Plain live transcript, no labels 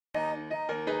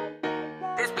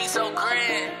be so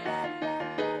grand.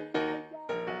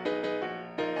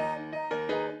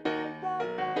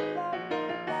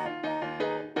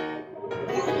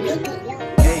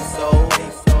 Hey, so.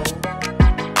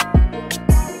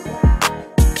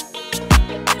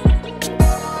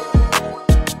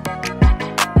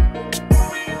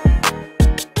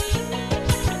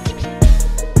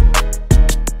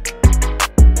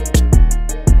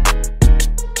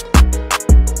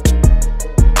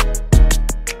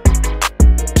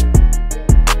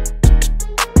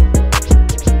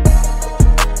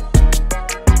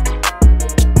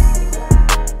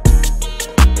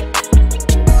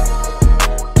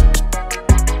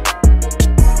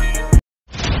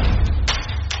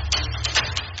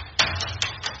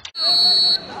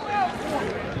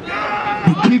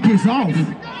 The kick is off,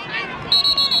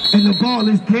 and the ball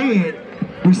is dead,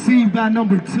 received by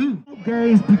number 2.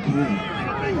 Games begin.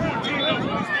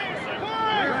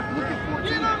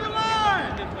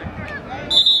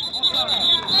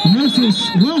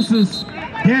 Wilson's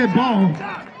dead ball.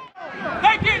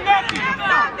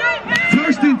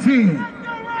 First and 10.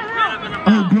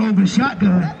 Oak Grove and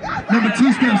shotgun. Number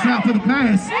 2 steps out for the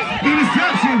pass.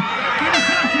 Interception.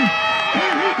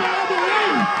 And he got on the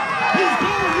run. He's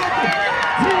going with it.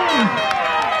 10.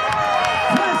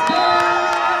 Touchdown.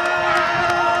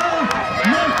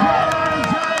 North Carolina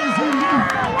Giants in lead.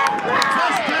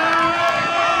 Touchdown.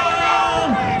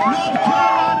 North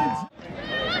Carolina.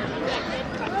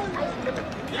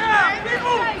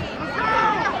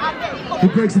 He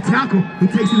breaks the tackle. He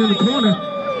takes it in the corner.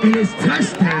 And it's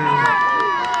touchdown.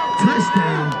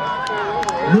 Touchdown.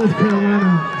 North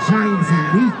Carolina Giants in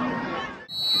lead.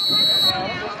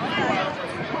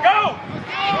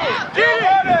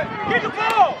 Get the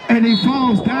ball! And he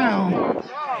falls down.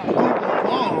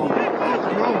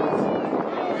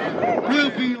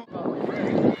 Will be.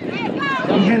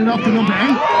 He handed off to number 8.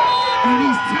 And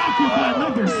he's tackled by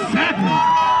number 7.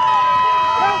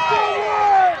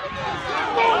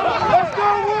 Let's go,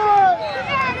 Wood!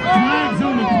 Flags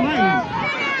on the play.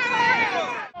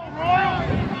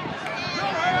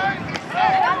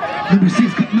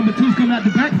 Number 2's coming out the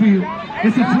backfield.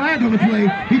 It's a flag on the play.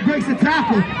 He breaks the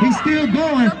tackle. He's still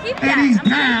going, and he's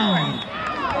down.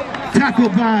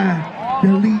 Tackled by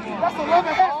the lead.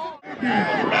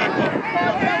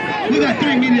 We got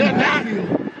 3 men in the backfield.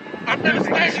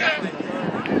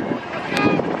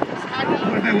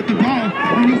 Quarterback with the ball,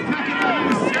 and he's tackled by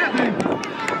number 7.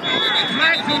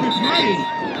 Flags on the play.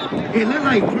 It looked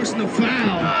like personal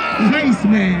foul. Face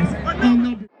mask on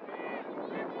number.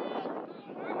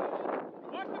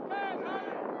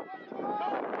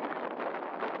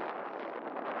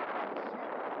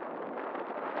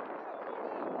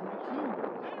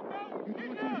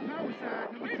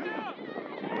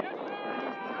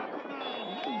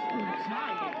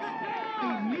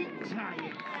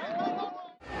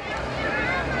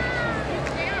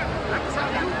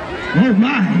 Oh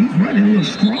my, he's running a little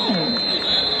strong.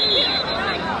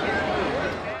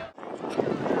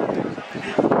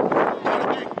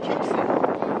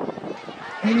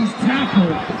 And he's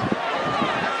tackled.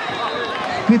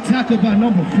 Good tackle by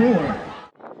number 4.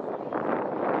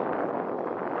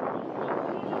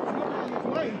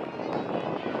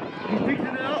 He's picking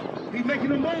it up. He's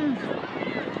making a move.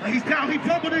 He's down. He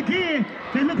fumbled again.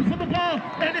 They're looking for the ball,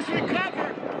 and it's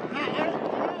recovered.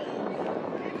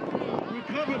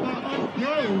 Recovered by Oak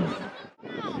Grove.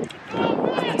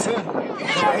 Number 2.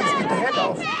 He's get the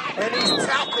handoff, and he's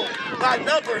tackled by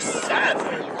number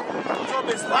 7 from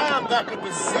his linebacker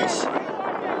position.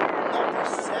 Number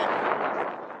 7.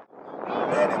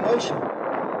 Man in motion.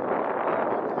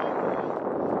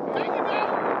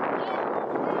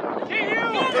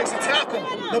 Takes a tackle.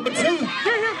 Number 2.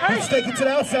 He's taken to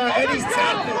the outside, and he's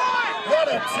tackled. What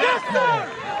a tackle!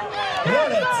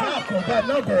 What a tackle by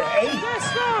number 8.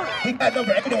 He got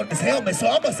number 8 on his helmet, so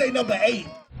I'm going to say number 8.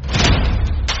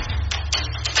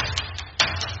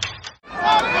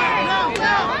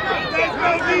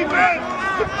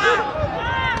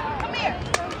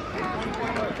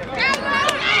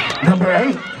 Number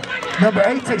 8. Number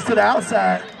 8 takes to the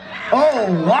outside.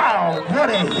 Oh, wow. What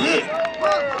a hit.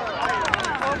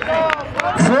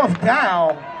 4th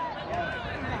down.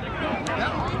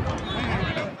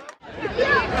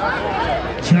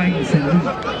 Giants in lead.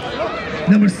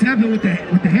 Number 7 with the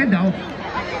handoff.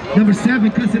 Number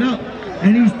 7 cuts it up,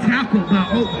 and he's tackled by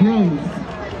Oak Grove.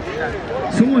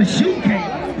 Someone shoot came.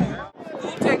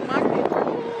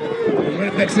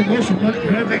 Running back's in motion.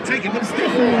 Running back taking, but it's still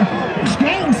for him.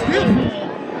 Strong still for him.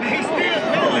 And he's still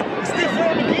going. Still for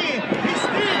him again. He's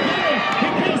still going. He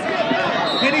can't step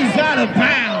out. And he's out of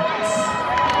bounds.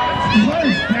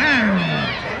 First down.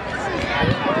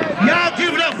 Y'all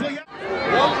give it up for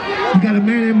y'all. got a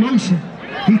man in motion.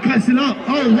 He cuts it up.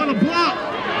 Oh, what a block.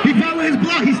 He followed his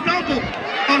block. He stumbled.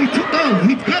 Oh,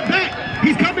 he cut back.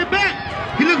 He's coming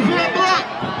back. He looking for a block.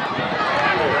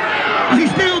 Oh,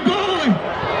 he's still going.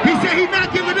 He said he's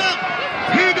not giving up.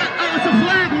 He ain't got, oh, it's a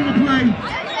flag on the play.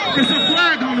 It's a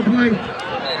flag on the play.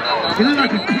 It looked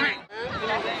like a crack.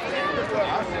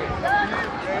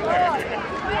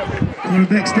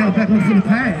 Quarterback step back up for the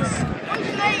pass.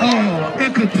 Oh,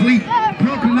 incomplete.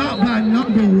 Broken up by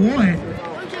number 1.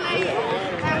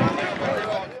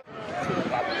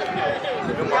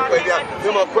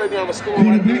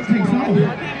 Quarterback takes off.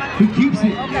 He keeps it.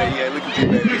 Yeah, look at you,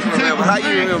 baby. How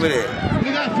you remember that? We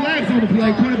got flags on the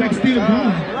play. Quarterback still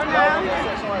going.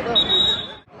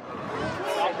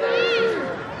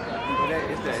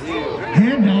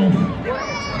 Handoff.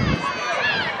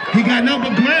 He got number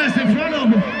grass in front of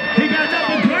him. He got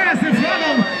number grass in front of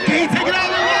him. Can he take it all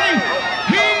the way?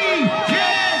 He can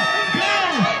go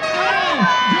all the way.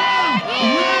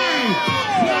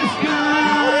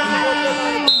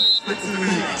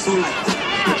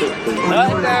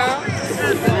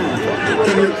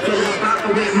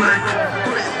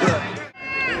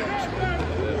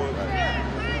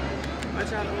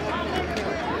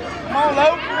 Come on,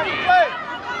 Low. Play.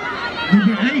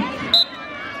 Number 8.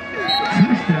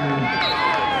 Touchdown.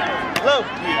 Low.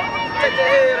 Take the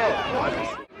head off.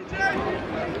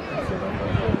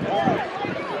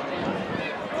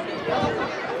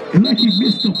 It's like he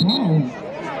missed the ball.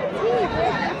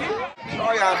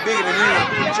 Charion bigger than him.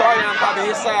 Charion probably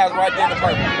his size right there in the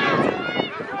purple.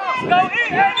 Go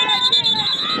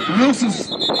in. Wilson's.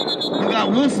 We got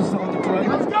Wilson's on the play.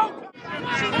 Let's go.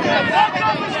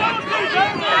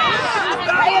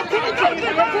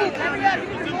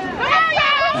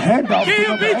 Handoff Get to him,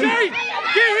 number BJ. 8.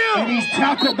 Get And him. he's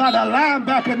tackled by the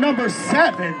linebacker number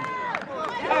 7.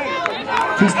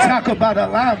 He's tackled by the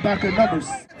linebacker number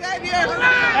 7.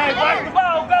 Hey, watch the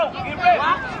ball. Go. Get ready.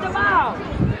 Watch the ball.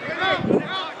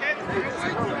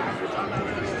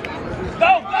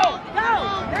 Go, go.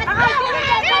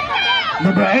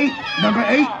 Number 8. Number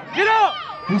 8. Get up.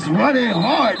 He's running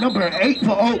hard. Number 8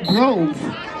 for Oak Grove.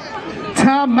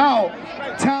 Timeout.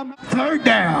 Time. 3rd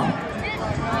down.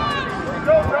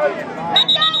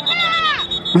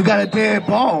 We got a dead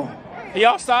ball. He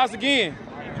offsides again.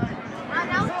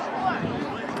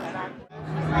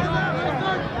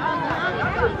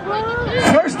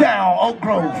 First down, Oak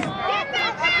Grove.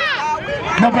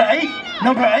 Number 8.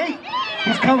 Number 8.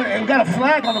 He's coming and got a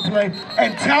flag on the play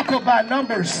and tackled by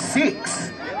number 6.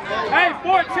 Hey,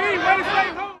 14. Wait a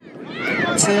second.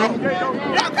 2.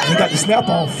 He got the snap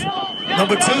off.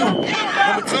 Number 2.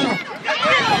 Number 2.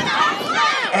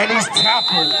 And he's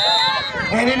tackled.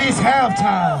 And it is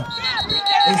halftime.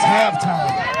 It's halftime.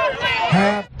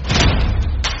 Half.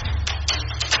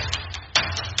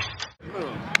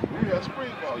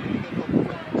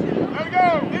 Let it go.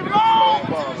 Keep it on.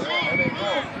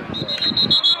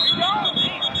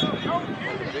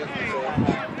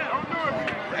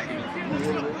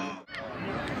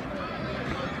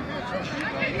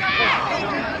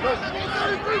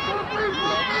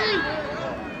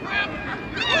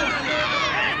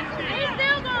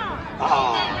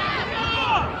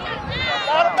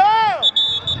 Out of bounds.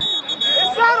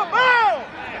 It's out of bounds.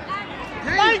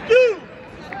 Thank you.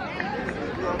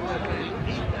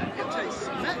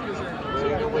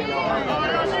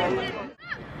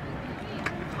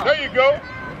 There you go.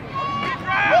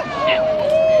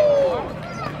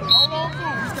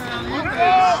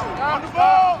 On the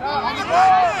ball. On the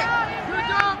ball. Good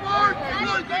job, Mark.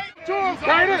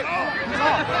 Got it.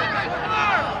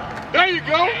 There you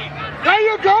go. There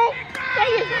you go.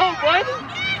 There you go, baby.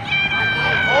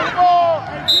 On the ball.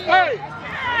 Hey,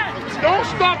 don't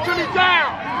stop till he's down.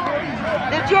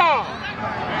 Good job.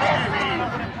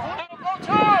 Go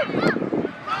time.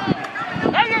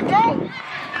 There you go.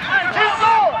 Keep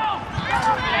going.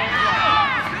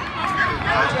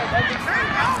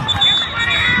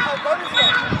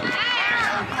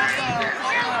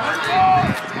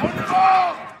 On the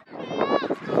ball.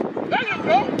 There you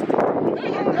go. There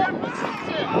you go.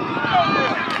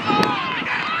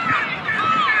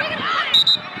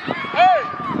 Hey,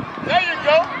 there you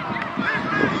go.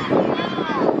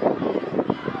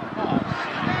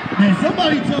 Man,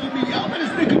 somebody told me y'all better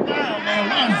stick around, man.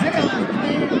 Rozelle is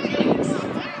playing games.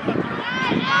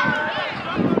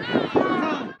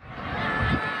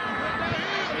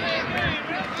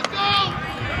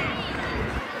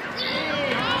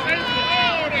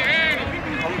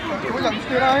 We got to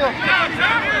stay down here.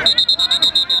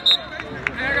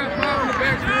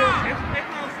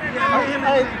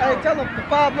 Hey, tell him the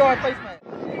 5-yard face man.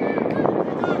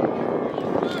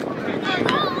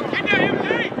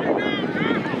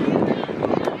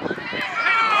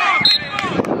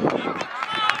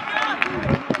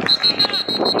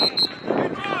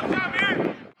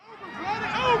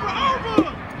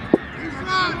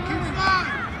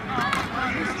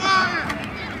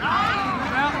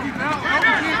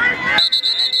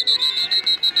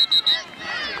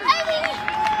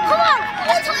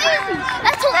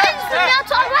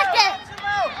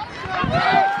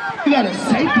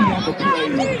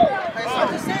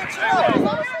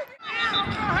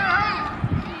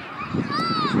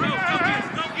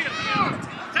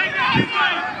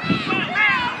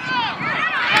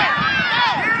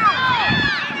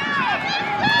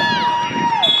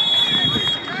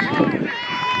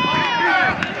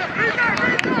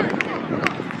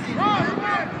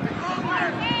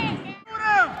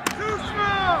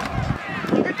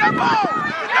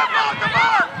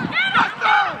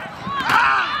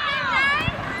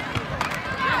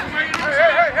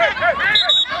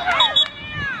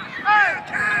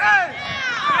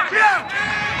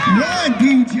 one,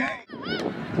 DJ.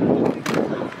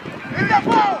 Get that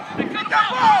ball! Get that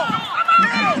ball!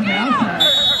 To the outside.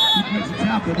 He breaks the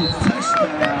tackle. It's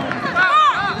touchdown.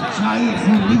 Giants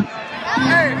elite.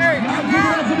 Hey! Y'all give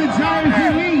it up for the Giants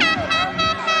elite.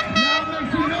 Y'all make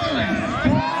some noise.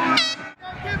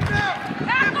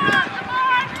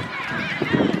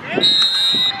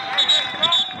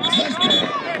 Touchdown.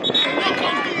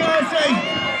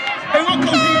 Hey, what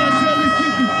Coach Deion say? Let's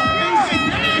keep it. He said,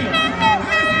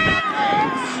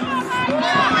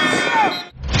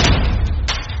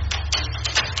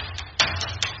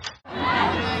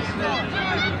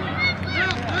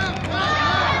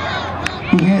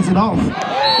 he hands it off.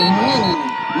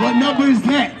 Whoa. What number is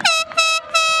that?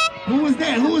 Who was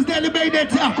that? Who was that that made that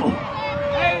tackle?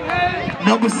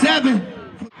 Number 7.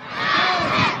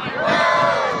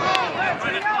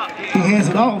 He hands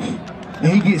it off.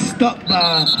 And he gets stuck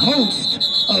by a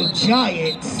host of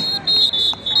Giants.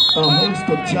 A host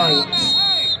of Giants.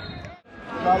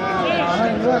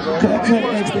 Can I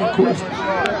ask that question?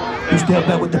 He stepped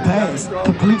back with the pass.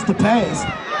 Completes the pass.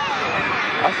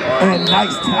 And a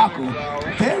nice tackle.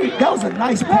 That was a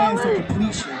nice pass of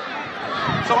completion.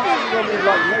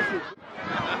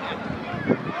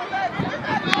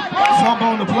 Jump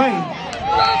on the play.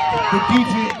 The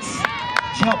defense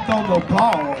jumped on the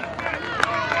ball.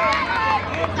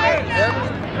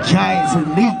 Giants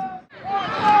elite.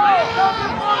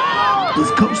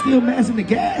 Is Coach still mashing the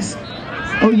gas?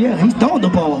 Oh yeah, he's throwing the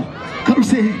ball. Coach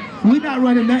said, we're not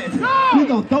running nothing. We're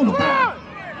going to throw the ball.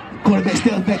 Quarterback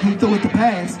steps back and he throws it the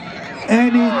pass.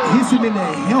 And he hits him in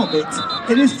the helmet.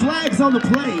 And there's flags on the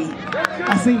play.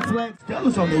 I seen flags.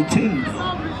 Steelers on their team.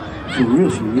 For real,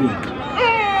 for real.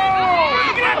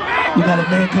 We got a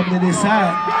man coming to this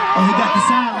side. Oh, he got the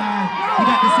sideline. He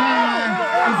got the sideline.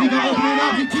 Is he going to open it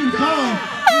up? He keeps going.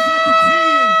 He's at the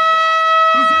 10.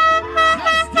 He's at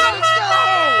the touchdown.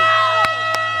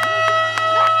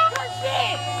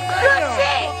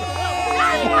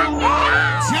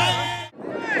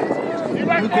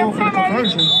 We're going for the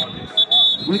conversion.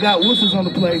 We got whistles on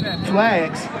the play.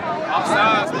 Flags.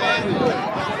 Offsides, man.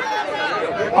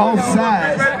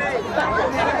 Offsides.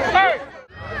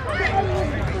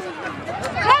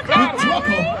 Big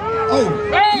trucker. Oh.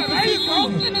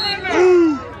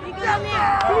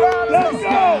 Let's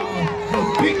go! The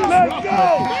big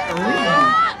trucker.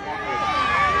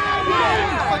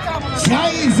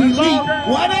 Giants elite.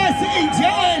 What I say?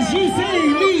 Giants, you say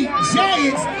elite.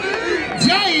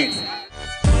 Giants.